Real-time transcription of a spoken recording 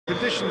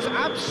Conditions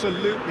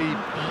absolutely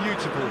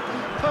beautiful,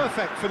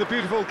 perfect for the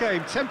beautiful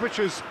game.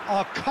 Temperatures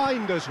are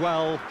kind as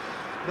well,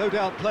 no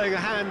doubt playing a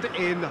hand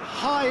in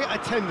high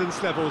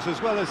attendance levels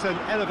as well as an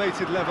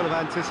elevated level of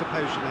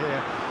anticipation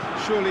here.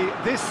 Surely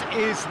this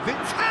is the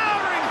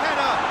towering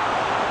header!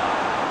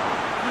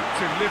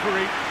 Good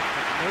delivery,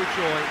 no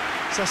joy.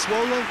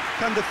 Sassuolo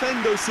can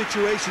defend those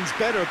situations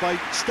better by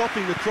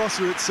stopping the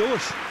crosser at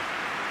source.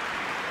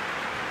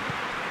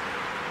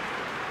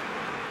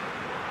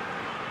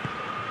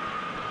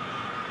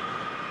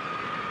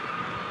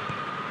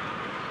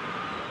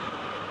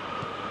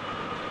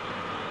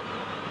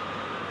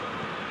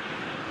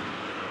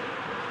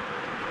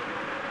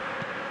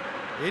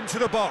 Into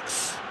the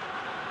box.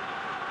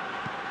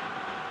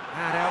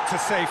 And out to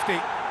safety.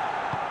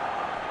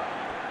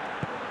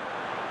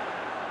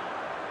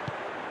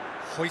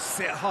 Hoists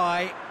it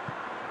high.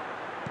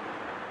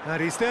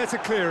 And he's there to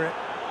clear it.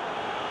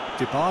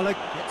 Dybala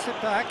gets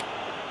it back.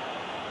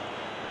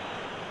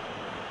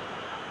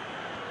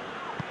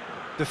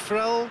 De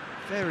Frel,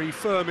 very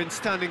firm in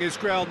standing his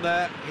ground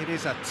there. It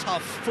is a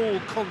tough, full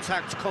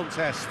contact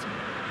contest.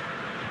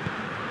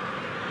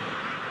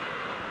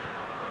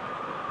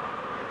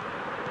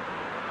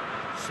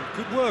 Some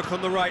good work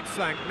on the right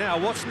flank. Now,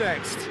 what's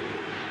next?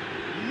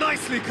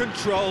 Nicely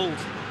controlled.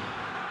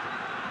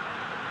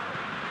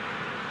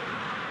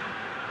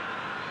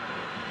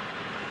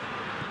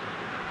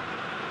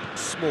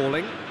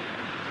 Smalling.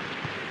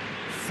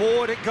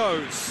 Forward it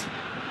goes.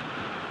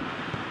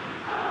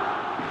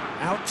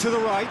 Out to the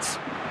right.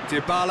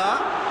 Dybala.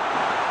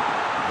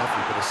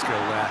 Lovely bit of skill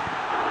there.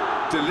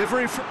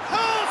 Delivery from...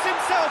 hurls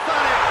himself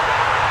at it!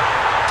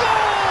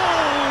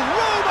 Goal!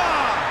 Roma!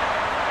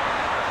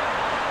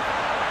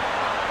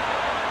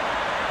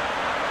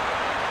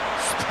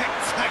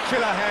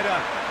 Spectacular header.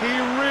 He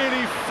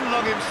really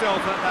flung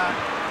himself at that.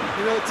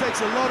 You know, it takes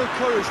a lot of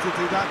courage to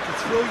do that, to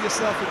throw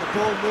yourself at the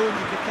ball knowing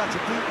you can catch a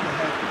boot in the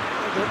head.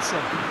 Well done,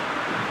 son.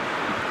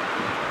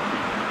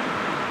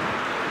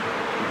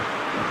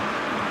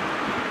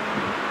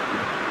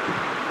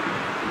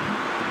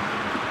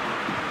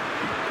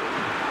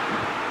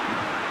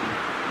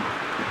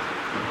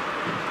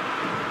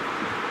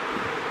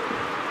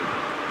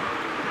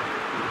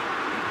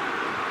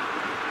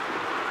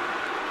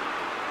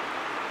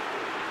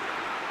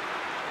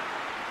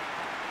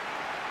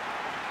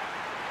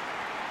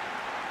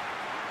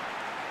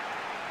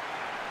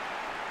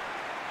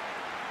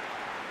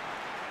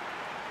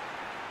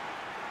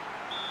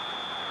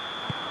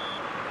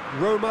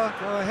 Roma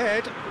go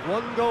ahead,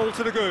 1 goal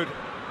to the good.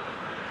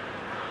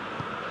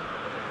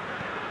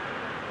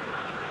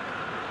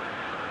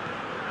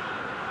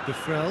 De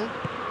Frel.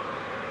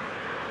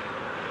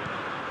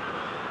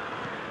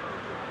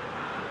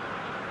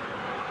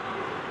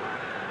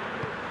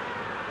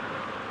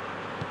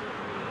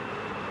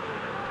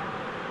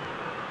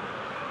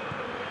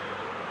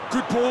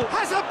 Good ball,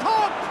 has a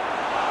pop!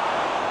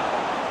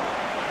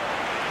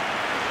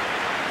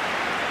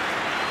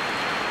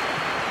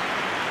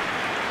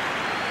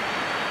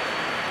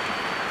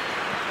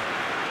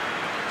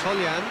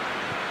 Toljan.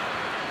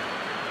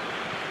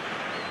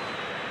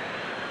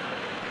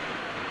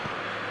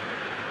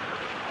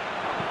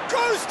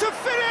 Goes to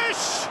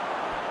finish!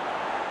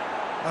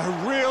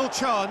 A real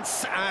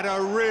chance and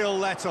a real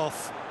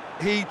let-off.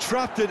 He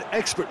trapped it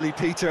expertly,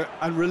 Peter,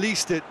 and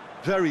released it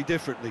very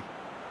differently.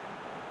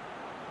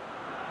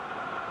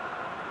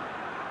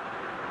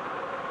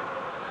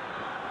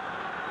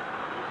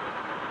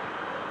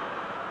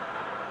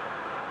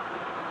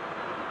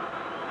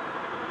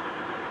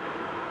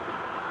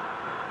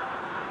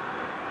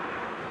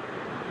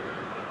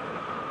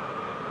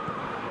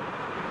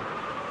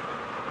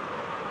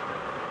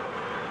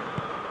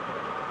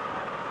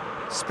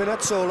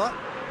 Spinazzola.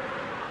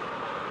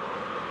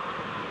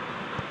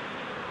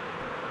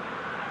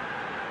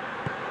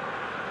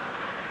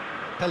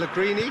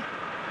 Pellegrini.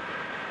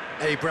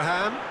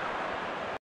 Abraham.